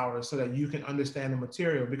office hours so that you can understand the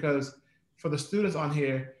material. Because for the students on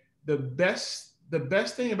here, the best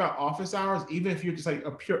thing about office hours, even if you're just like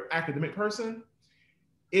a pure academic person,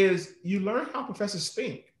 is you learn how professors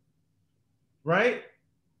think, right?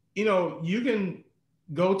 You can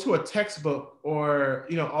go to a textbook or,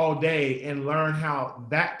 all day and learn how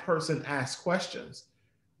that person asks questions,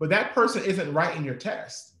 but that person isn't writing your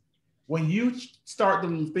test. When you start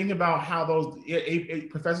to think about how those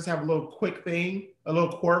professors have a little quick thing, a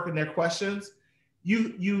little quirk in their questions,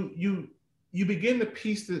 you begin to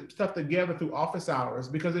piece the stuff together through office hours,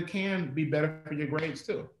 because it can be better for your grades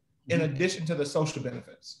too, in addition to the social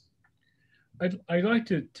benefits. I'd like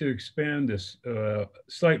to expand this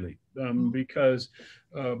slightly, because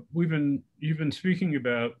you've been speaking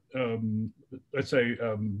about, let's say,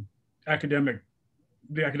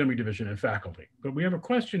 the academic division and faculty. But we have a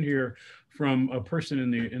question here from a person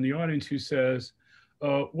in the audience who says,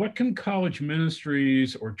 what can college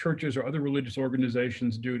ministries or churches or other religious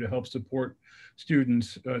organizations do to help support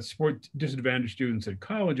students, support disadvantaged students at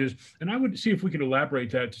colleges? And I would see if we could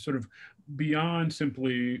elaborate that to sort of beyond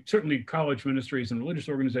certainly college ministries and religious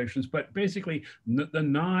organizations, but basically the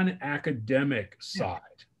non-academic side,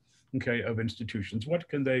 okay, of institutions. What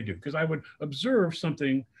can they do? Because I would observe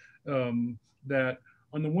something that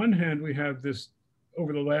on the one hand, we have this,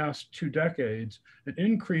 over the last 2 decades, an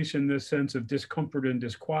increase in this sense of discomfort and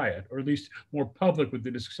disquiet, or at least more public with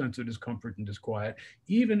the sense of discomfort and disquiet,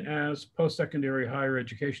 even as post-secondary higher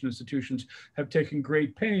education institutions have taken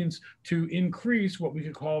great pains to increase what we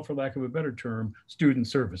could call, for lack of a better term, student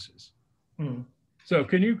services. So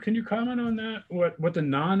can you comment on that? What the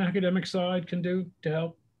non-academic side can do to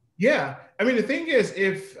help? Yeah, I mean, the thing is,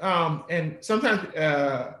 if and sometimes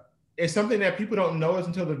it's something that people don't notice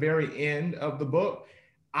until the very end of the book.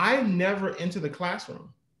 I never enter the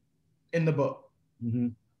classroom in the book.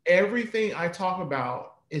 Everything I talk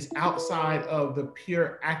about is outside of the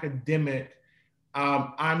pure academic.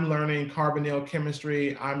 I'm learning carbonyl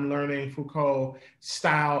chemistry. I'm learning Foucault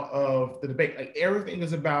style of the debate. Like, everything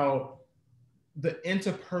is about the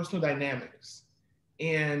interpersonal dynamics.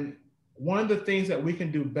 And one of the things that we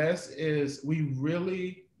can do best is we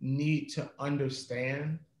really need to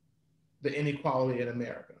understand the inequality in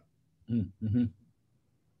America.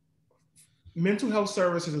 Mental health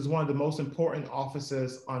services is one of the most important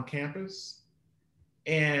offices on campus,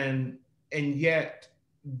 and yet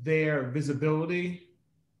their visibility,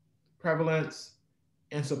 prevalence,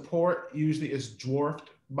 and support usually is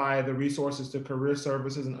dwarfed by the resources to career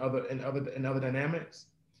services and other dynamics.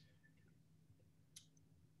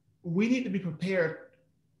 We need to be prepared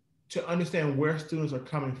to understand where students are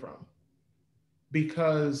coming from,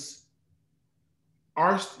 because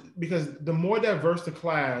the more diverse the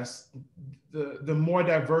class, the more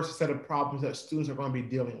diverse set of problems that students are going to be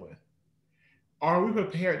dealing with. Are we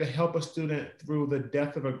prepared to help a student through the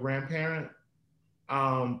death of a grandparent,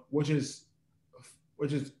 which is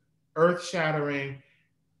earth-shattering,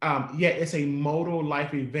 yet it's a modal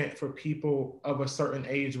life event for people of a certain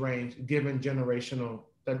age range, given generational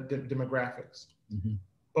demographics.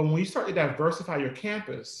 But when you start to diversify your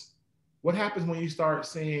campus, What happens when you start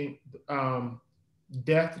seeing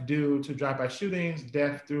death due to drive-by shootings,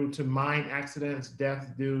 death due to mine accidents,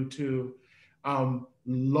 death due to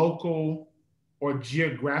local or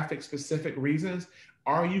geographic specific reasons?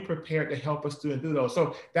 Are you prepared to help a student do those?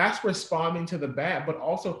 So that's responding to the bad, but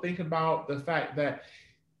also think about the fact that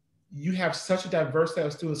you have such a diverse set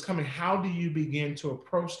of students coming. How do you begin to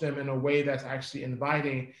approach them in a way that's actually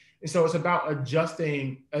inviting? And so it's about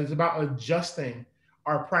adjusting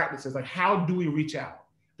our practices. Like, how do we reach out?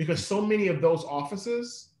 Because so many of those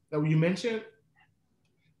offices that you mentioned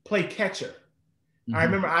play catcher. Mm-hmm. I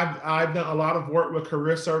remember I've done a lot of work with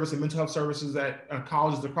career service and mental health services at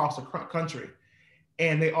colleges across the country.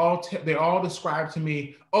 And they all describe to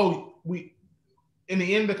me, in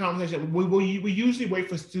the end of the conversation, we usually wait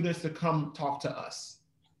for students to come talk to us.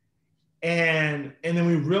 And then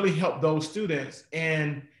we really help those students.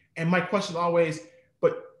 And my question is always,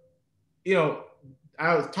 but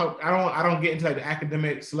I don't get into like the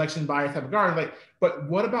academic selection bias type of garden, but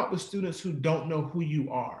what about the students who don't know who you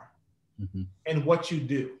are mm-hmm. and what you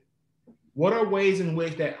do? What are ways in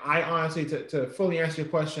which that I honestly, to fully answer your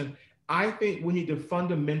question, I think we need to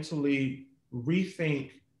fundamentally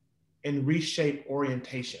rethink and reshape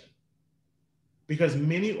orientation, because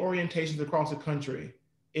many orientations across the country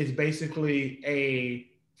is basically a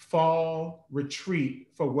fall retreat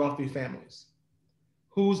for wealthy families.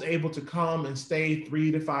 Who's able to come and stay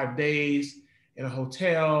 3 to 5 days in a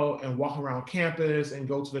hotel and walk around campus and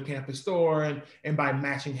go to the campus store and buy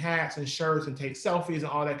matching hats and shirts and take selfies and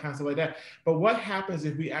all that kind of stuff like that. But what happens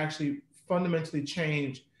if we actually fundamentally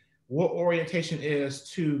change what orientation is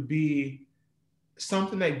to be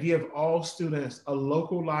something that give all students a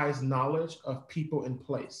localized knowledge of people in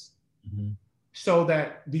place, mm-hmm. so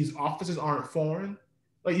that these offices aren't foreign?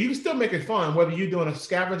 Like, you can still make it fun, whether you're doing a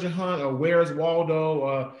scavenger hunt or Where's Waldo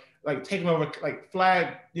or like taking over like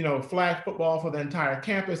flag football for the entire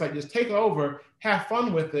campus. Like, just take it over, have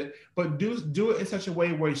fun with it, but do it in such a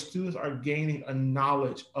way where students are gaining a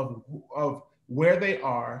knowledge of where they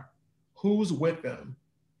are, who's with them,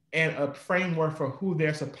 and a framework for who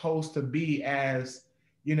they're supposed to be as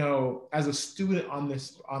a student on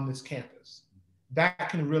this campus. That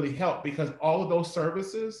can really help, because all of those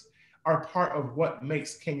services are part of what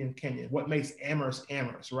makes Kenyon, what makes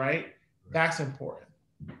Amherst, right? That's important.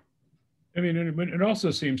 I mean, it also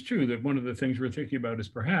seems true that one of the things we're thinking about is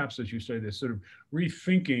perhaps, as you say, this sort of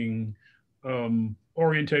rethinking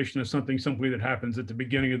orientation as something that happens at the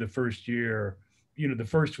beginning of the first year, the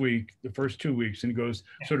first week, the first 2 weeks, and goes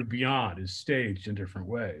sort of beyond, is staged in different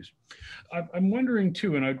ways. I'm wondering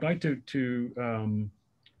too, and I'd like to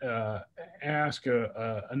ask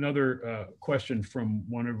another question from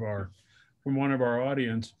one of our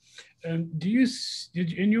audience. And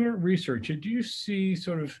in your research, do you see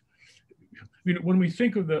sort of, when we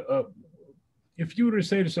think of if you were to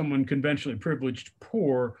say to someone conventionally privileged,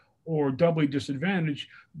 poor, or doubly disadvantaged,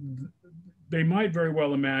 they might very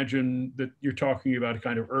well imagine that you're talking about a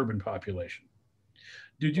kind of urban population.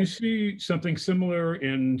 Did you see something similar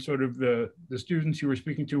in sort of the students you were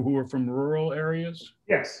speaking to who are from rural areas?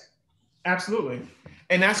 Yes, absolutely.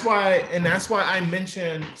 And that's why I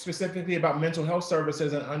mentioned specifically about mental health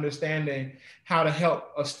services and understanding how to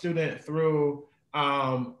help a student through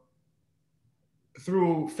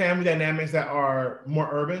family dynamics that are more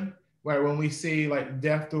urban, right? When we see like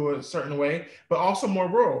death through a certain way, but also more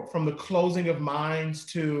rural, from the closing of mines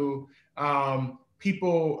to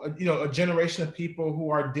people, a generation of people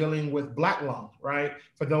who are dealing with Black lung, right?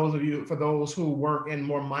 For those who work in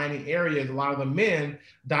more mining areas, a lot of the men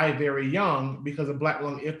die very young because of Black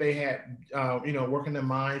lung if they had, working in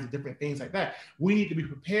mines and different things like that. We need to be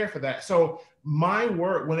prepared for that. So my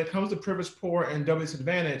work, when it comes to privileged poor and doubly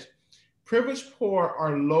disadvantaged, privileged poor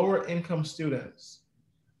are lower income students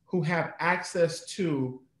who have access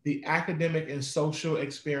to the academic and social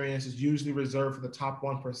experiences usually reserved for the top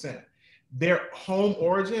 1%. Their home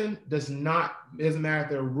origin doesn't matter if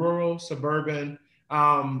they're rural, suburban,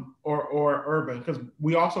 or urban, because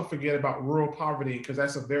we also forget about rural poverty, because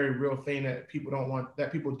that's a very real thing that people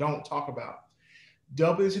don't talk about.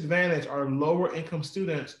 Doubly disadvantaged are lower income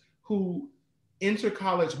students who enter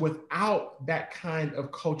college without that kind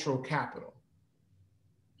of cultural capital,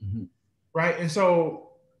 mm-hmm. right? And so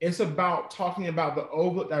it's about talking about the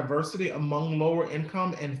overall diversity among lower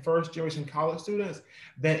income and first generation college students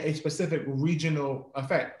than a specific regional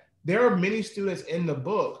effect. There are many students in the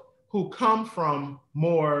book who come from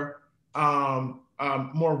more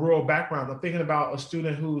rural backgrounds. I'm thinking about a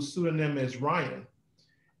student whose pseudonym is Ryan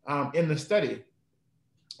in the study.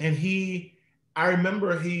 And I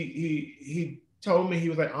remember he told me, he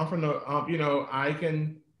was like, I'm from the,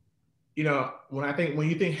 you know, when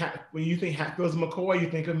you think Hatfields McCoy, you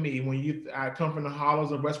think of me. I come from the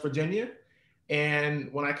hollows of West Virginia,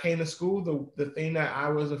 and when I came to school, the thing that I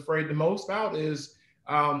was afraid the most about is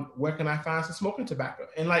where can I find some smoking tobacco?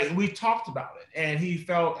 And like we talked about it, and he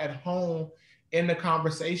felt at home in the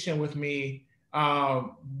conversation with me.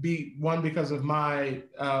 Because of my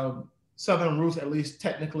Southern roots, at least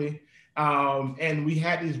technically, and we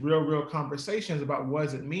had these real conversations about what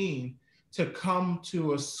does it mean to come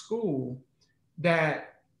to a school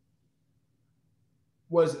that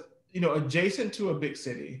was, you know, adjacent to a big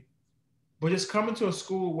city, but just coming to a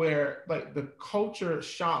school where like the culture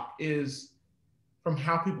shock is from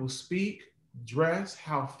how people speak, dress,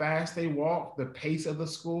 how fast they walk, the pace of the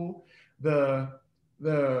school, the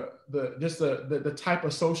type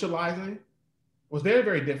of socializing was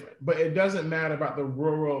very different. But it doesn't matter about the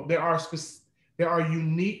rural. There are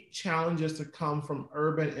unique challenges to come from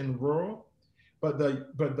urban and rural, but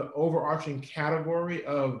the overarching category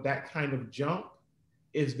of that kind of jump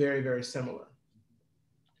is very similar.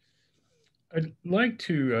 I'd like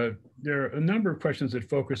to, there are a number of questions that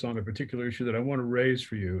focus on a particular issue that I want to raise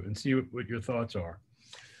for you and see what your thoughts are.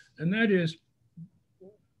 And that is,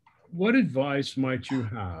 what advice might you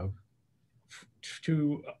have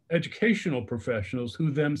to educational professionals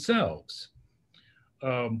who themselves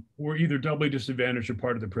were either doubly disadvantaged or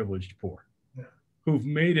part of the privileged poor, who've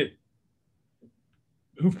made it,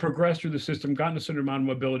 who've progressed through the system, gotten a certain amount of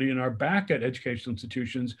mobility, and are back at educational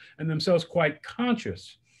institutions and themselves quite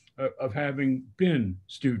conscious of having been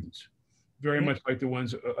students, very much like the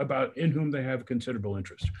ones about in whom they have considerable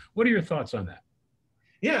interest. What are your thoughts on that?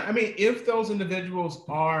 Yeah, I mean, if those individuals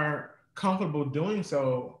are comfortable doing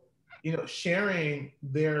so, you know, sharing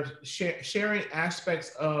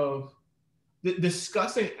aspects of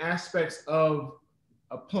discussing aspects of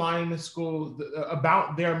applying to school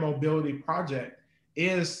about their mobility project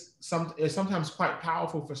is sometimes quite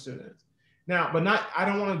powerful for students. Now, but not, I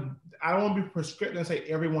don't want to be prescriptive and say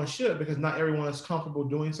everyone should, because not everyone is comfortable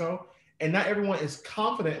doing so. And not everyone is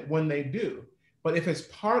confident when they do. But if it's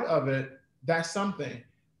part of it, that's something.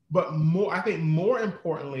 But I think more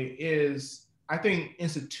importantly is, I think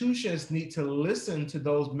institutions need to listen to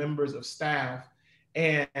those members of staff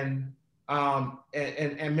and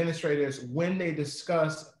administrators when they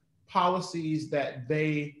discuss policies that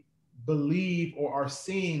they believe or are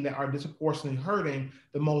seeing that are disproportionately hurting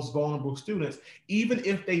the most vulnerable students, even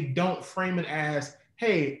if they don't frame it as,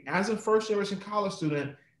 hey, as a first generation college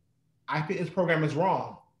student, I think this program is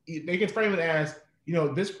wrong. They can frame it as, you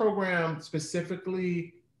know, this program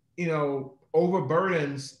specifically, you know,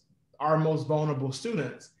 overburdens our most vulnerable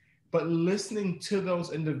students. But listening to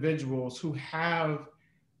those individuals who have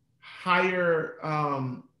higher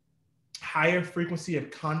frequency of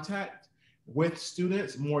contact with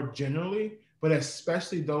students more generally, but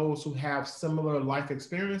especially those who have similar life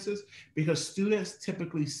experiences, because students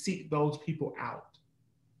typically seek those people out,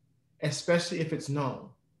 especially if it's known.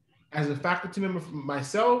 As a faculty member for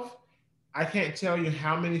myself, I can't tell you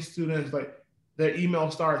how many students, like, their email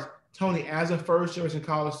starts, Tony, as a first generation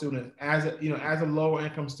college student, as a lower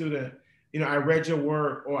income student, you know, I read your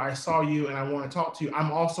work, or I saw you and I want to talk to you.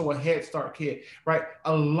 I'm also a Head Start kid, right?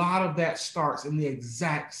 A lot of that starts in the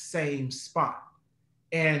exact same spot.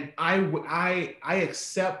 And I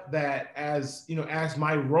accept that as, you know, as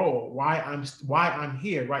my role, why I'm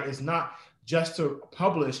here, right? It's not just to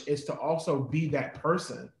publish, it's to also be that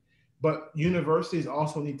person. But universities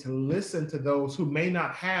also need to listen to those who may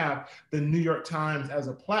not have the New York Times as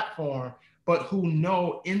a platform, but who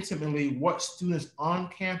know intimately what students on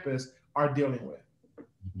campus are dealing with.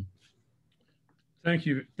 Thank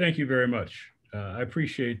you very much. I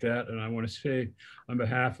appreciate that, and I want to say on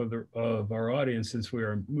behalf of our audience, since we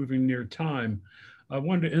are moving near time, I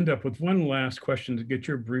wanted to end up with one last question to get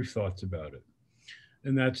your brief thoughts about it,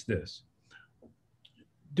 and that's this: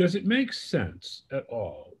 does it make sense at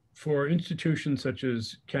all for institutions such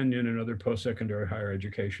as Kenyon and other post-secondary higher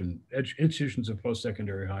education, institutions of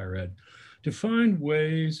post-secondary higher ed, to find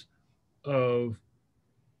ways of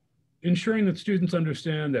ensuring that students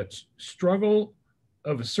understand that struggle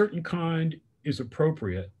of a certain kind is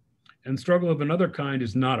appropriate and struggle of another kind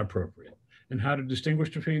is not appropriate, and how to distinguish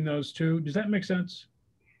between those two? Does that make sense?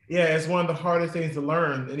 Yeah, it's one of the hardest things to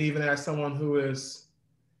learn. And even as someone who is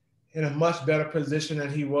in a much better position than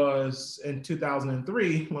he was in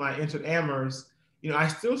 2003 when I entered Amherst, you know, I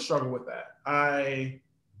still struggle with that.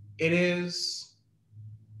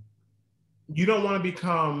 You don't want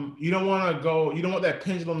that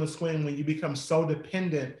pendulum to swing when you become so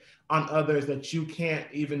dependent on others that you can't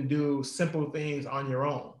even do simple things on your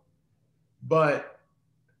own. But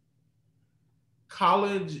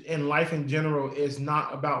college and life in general is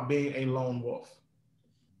not about being a lone wolf.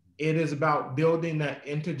 It is about building that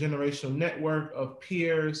intergenerational network of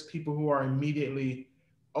peers, people who are immediately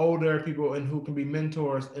older, people and who can be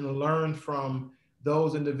mentors and learn from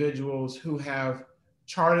those individuals who have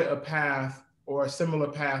charted a path or a similar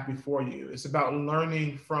path before you. It's about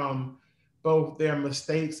learning from both their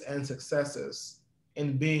mistakes and successes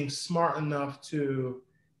and being smart enough to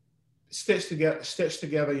stitch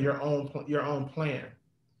together your own plan.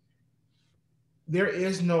 There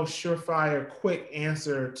is no surefire, quick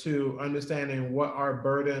answer to understanding what are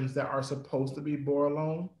burdens that are supposed to be borne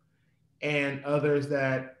alone and others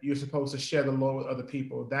that you're supposed to share the load with other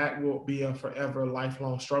people. That will be a forever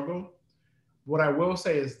lifelong struggle. What I will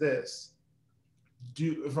say is this: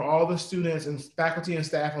 for all the students and faculty and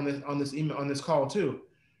staff on this call too,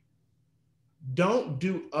 don't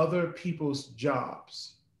do other people's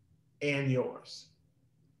jobs and yours.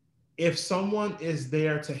 If someone is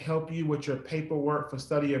there to help you with your paperwork for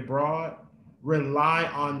study abroad, rely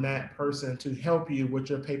on that person to help you with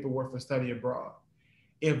your paperwork for study abroad.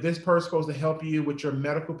 If this person's supposed to help you with your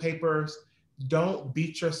medical papers, don't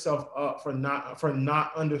beat yourself up for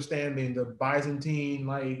not understanding the Byzantine,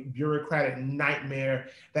 like, bureaucratic nightmare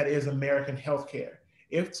that is American healthcare.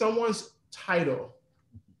 If someone's title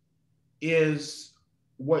is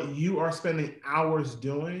what you are spending hours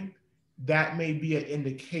doing, that may be an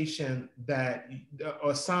indication that,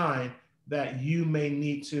 a sign that you may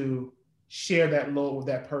need to share that load with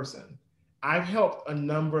that person. I've helped a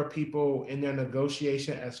number of people in their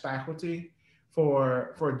negotiation as faculty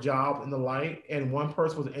for a job and the like. And one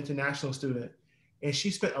person was an international student, and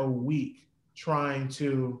she spent a week trying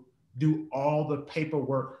to do all the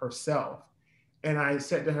paperwork herself. And I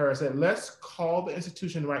said to her, I said, let's call the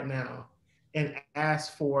institution right now and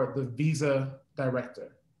ask for the visa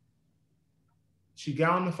director. She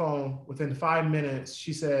got on the phone. Within 5 minutes,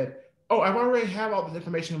 she said, oh, I've already have all this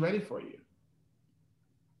information ready for you.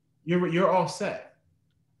 You're all set,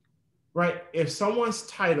 right? If someone's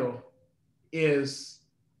title is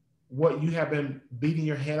what you have been beating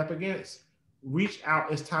your head up against, reach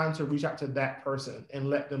out. It's time to reach out to that person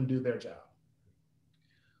and let them do their job.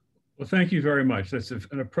 Well, thank you very much. That's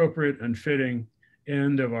an appropriate and fitting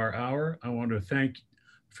end of our hour. I want to thank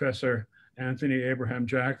Professor Anthony Abraham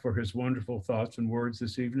Jack for his wonderful thoughts and words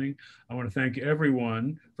this evening. I want to thank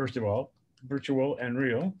everyone, first of all, virtual and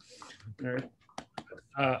real.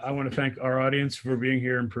 I want to thank our audience for being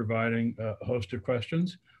here and providing a host of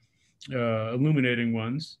questions, illuminating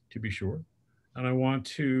ones, to be sure. And I want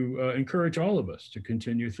to encourage all of us to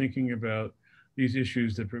continue thinking about these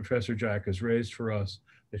issues that Professor Jack has raised for us,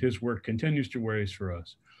 that his work continues to raise for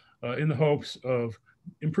us, in the hopes of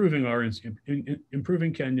improving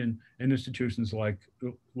improving Kenyon and institutions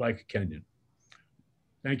like Kenyon.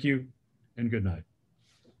 Thank you and good night.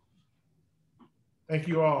 Thank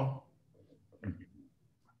you all.